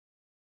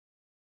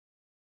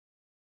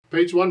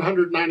Page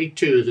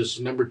 192. This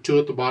is number 2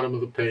 at the bottom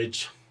of the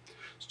page.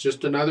 It's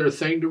just another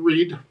thing to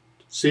read.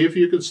 See if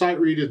you can sight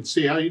read it and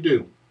see how you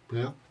do.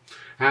 Yeah.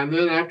 And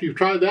then after you've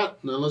tried that,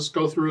 then let's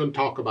go through and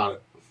talk about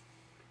it.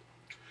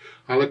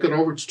 I look it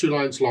over, it's 2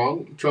 lines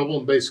long, treble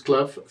and bass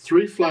clef,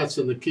 3 flats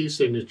in the key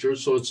signature,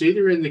 so it's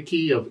either in the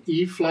key of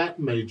E flat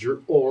major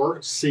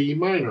or C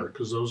minor,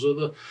 because those are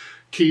the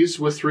keys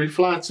with 3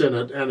 flats in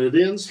it, and it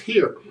ends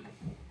here.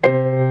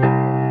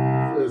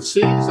 The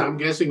C's, I'm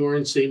guessing we're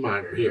in C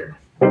minor here.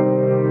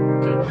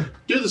 Okay.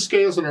 Do the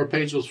scales on our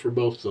pages for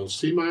both those,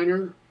 C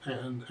minor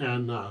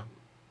and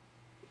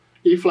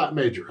E flat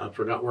major. I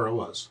forgot where I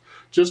was.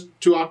 Just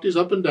 2 octaves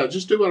up and down.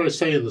 Just do what I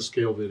say in the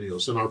scale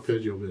videos, in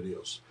arpeggio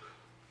videos.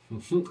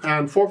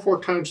 And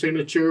 4/4 time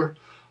signature.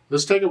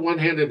 Let's take it one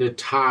hand at a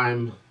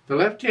time. The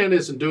left hand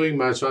isn't doing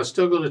much, so I'm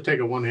still going to take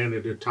it one hand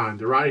at a time.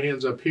 The right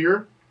hand's up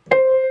here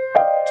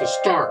to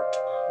start.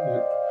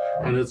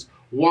 And it's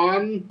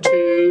 1,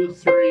 2,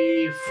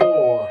 3,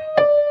 4.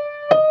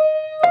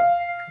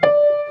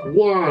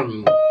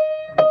 1.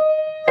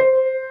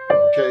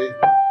 Okay.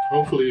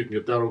 Hopefully you can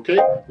get that okay.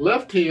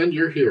 Left hand,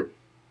 you're here.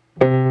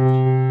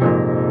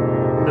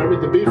 Remember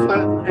the B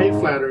flat and A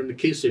flat are in the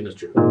key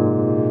signature.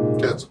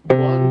 That's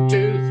 1,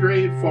 2,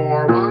 3,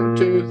 4, 1,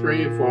 2,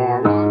 3,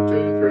 4, 1,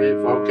 2, 3,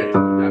 4. Okay,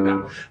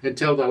 down,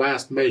 until the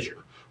last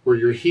measure, where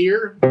you're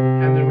here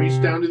and then reach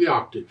down to the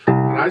octave.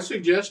 And I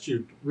suggest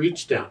you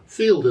reach down.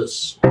 Feel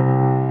this.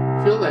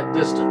 Feel that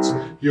distance.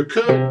 You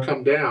could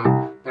come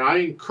down, but I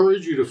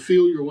encourage you to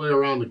feel your way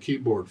around the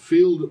keyboard.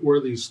 Feel where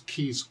these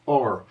keys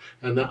are.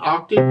 And the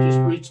octave,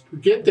 just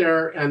get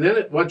there, and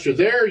then once you're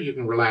there, you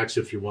can relax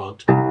if you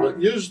want. But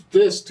use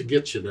this to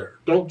get you there.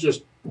 Don't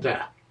just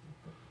that.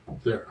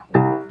 There.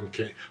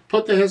 Okay.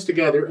 Put the hands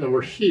together and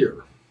we're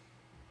here.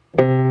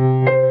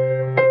 And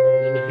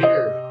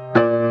here.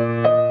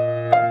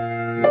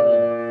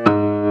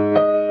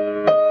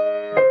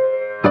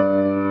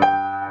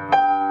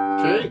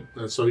 Okay.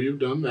 And so you've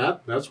done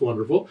that. That's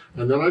wonderful.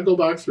 And then I go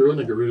back through and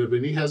I get rid of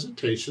any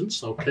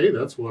hesitations. Okay,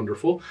 that's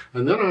wonderful.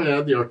 And then I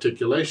add the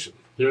articulation.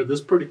 Here, this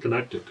is pretty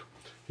connected.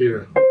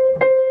 Here.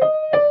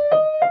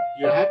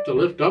 You have to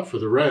lift up for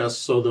the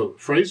rest, so the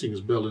phrasing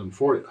is built in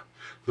for you.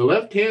 The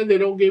left hand, they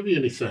don't give you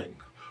anything.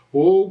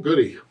 Oh,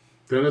 goody.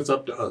 Then it's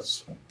up to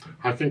us.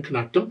 I can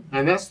connect them,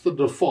 and that's the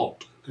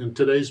default. In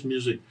today's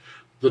music,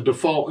 the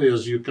default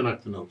is you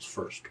connect the notes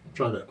first.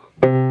 Try that.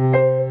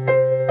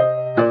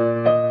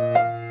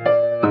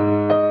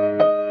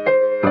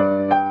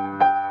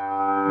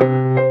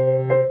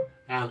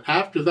 And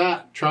after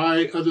that,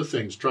 try other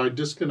things. Try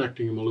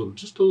disconnecting them a little,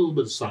 just a little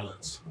bit of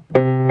silence.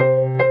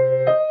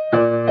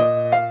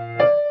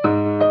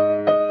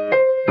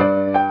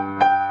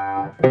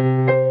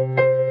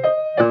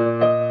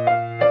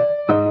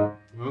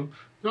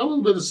 A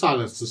little bit of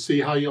silence to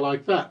see how you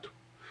like that.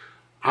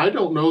 I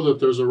don't know that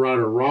there's a right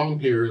or wrong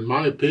here. In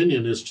my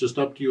opinion, it's just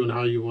up to you and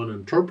how you want to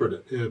interpret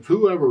it. If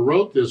whoever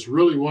wrote this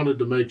really wanted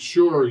to make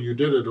sure you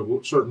did it a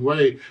certain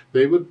way,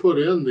 they would put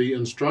in the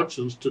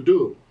instructions to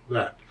do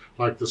that.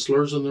 Like the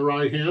slurs in the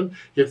right hand.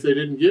 If they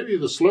didn't give you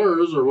the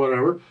slurs or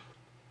whatever,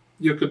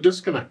 you could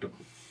disconnect them.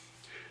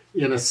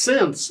 In a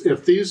sense,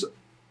 if these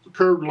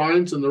curved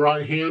lines in the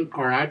right hand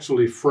are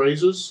actually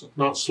phrases,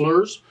 not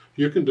slurs,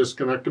 you can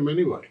disconnect them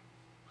anyway.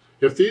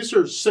 If these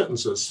are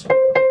sentences,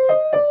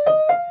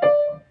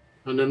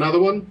 and another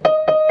one,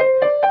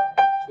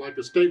 like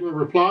a statement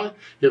reply,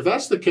 if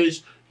that's the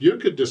case, you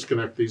could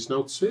disconnect these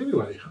notes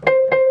anyway.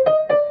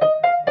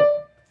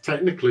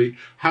 Technically,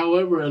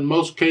 however, in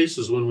most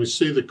cases, when we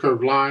see the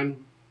curved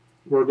line,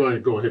 we're going to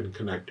go ahead and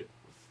connect it.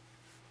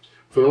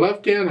 For the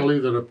left hand, I'll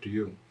leave that up to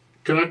you.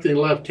 Connecting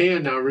the left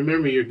hand, now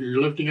remember you're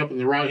lifting up in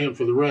the right hand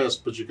for the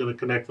rest, but you're going to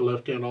connect the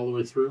left hand all the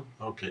way through?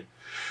 Okay.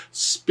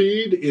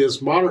 Speed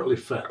is moderately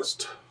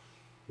fast.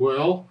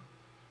 Well,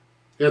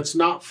 it's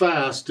not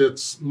fast,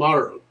 it's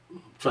moderate,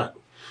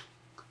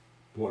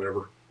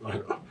 whatever, I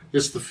don't know.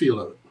 It's the feel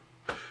of it.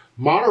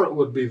 Moderate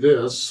would be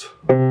this.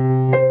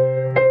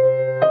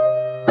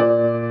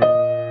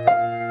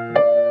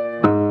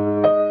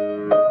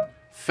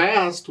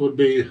 Fast would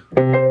be a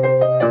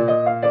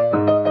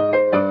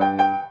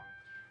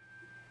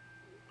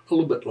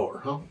little bit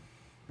lower, huh?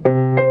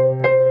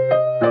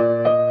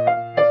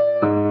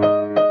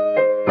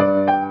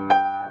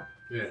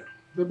 Yeah,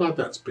 about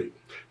that speed.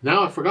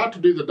 Now I forgot to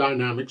do the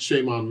dynamics,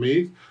 shame on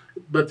me,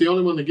 but the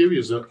only one they give you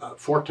is a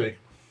forte.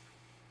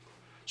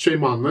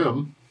 Shame on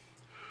them.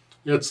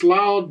 It's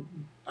loud,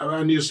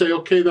 and you say,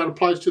 okay, that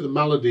applies to the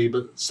melody,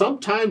 but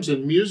sometimes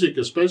in music,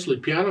 especially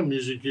piano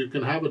music, you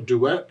can have a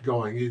duet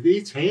going.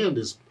 Each hand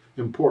is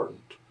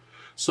important.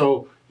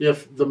 So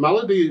if the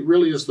melody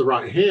really is the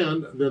right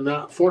hand, then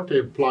that forte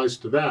applies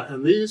to that.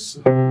 And these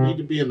need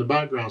to be in the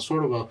background,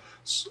 sort of a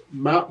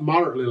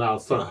moderately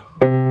loud thud.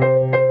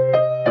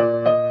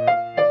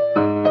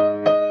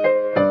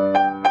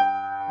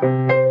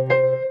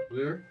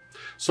 Clear?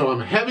 So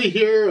I'm heavy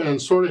here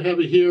and sort of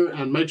heavy here,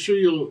 and make sure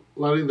you're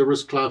letting the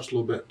wrist collapse a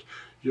little bit.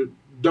 You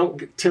don't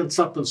get tense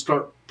up and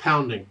start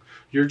pounding.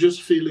 You're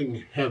just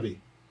feeling heavy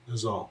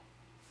is all.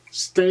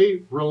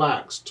 Stay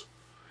relaxed.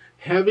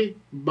 Heavy,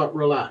 but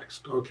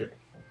relaxed. Okay.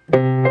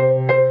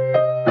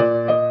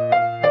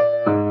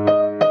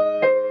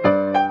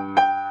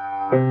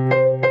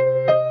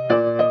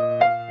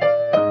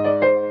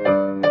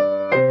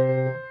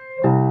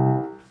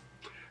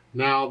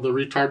 Now the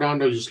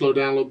retardando, you slow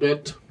down a little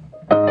bit.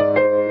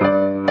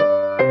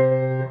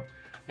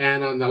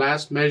 And on the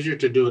last measure,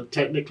 to do it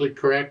technically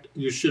correct,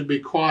 you should be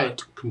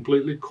quiet,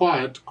 completely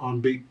quiet on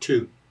beat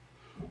 2.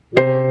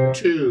 1,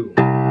 2.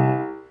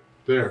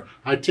 There.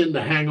 I tend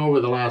to hang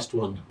over the last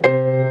one.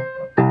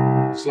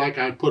 It's like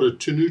I put a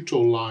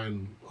tenuto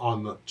line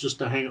on the, just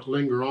to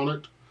linger on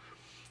it.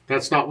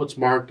 That's not what's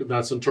marked,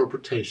 that's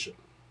interpretation.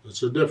 That's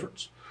the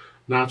difference.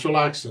 Natural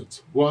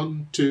accents.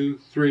 1, 2,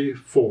 3,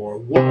 4.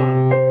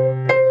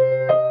 1.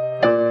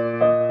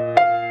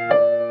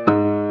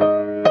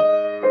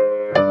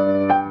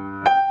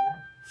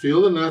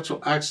 Feel the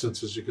natural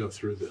accents as you go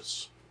through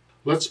this.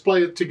 Let's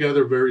play it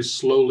together very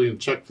slowly and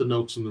check the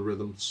notes and the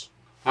rhythms.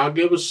 I'll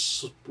give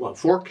us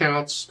 4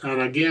 counts,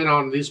 and again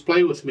on these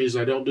play with me's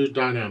I don't do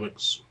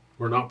dynamics.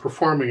 We're not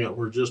performing it,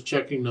 we're just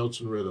checking notes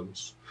and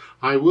rhythms.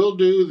 I will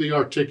do the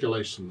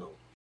articulation though.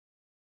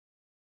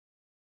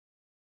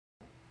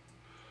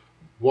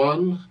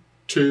 1,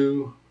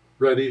 2,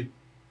 ready,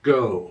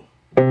 go.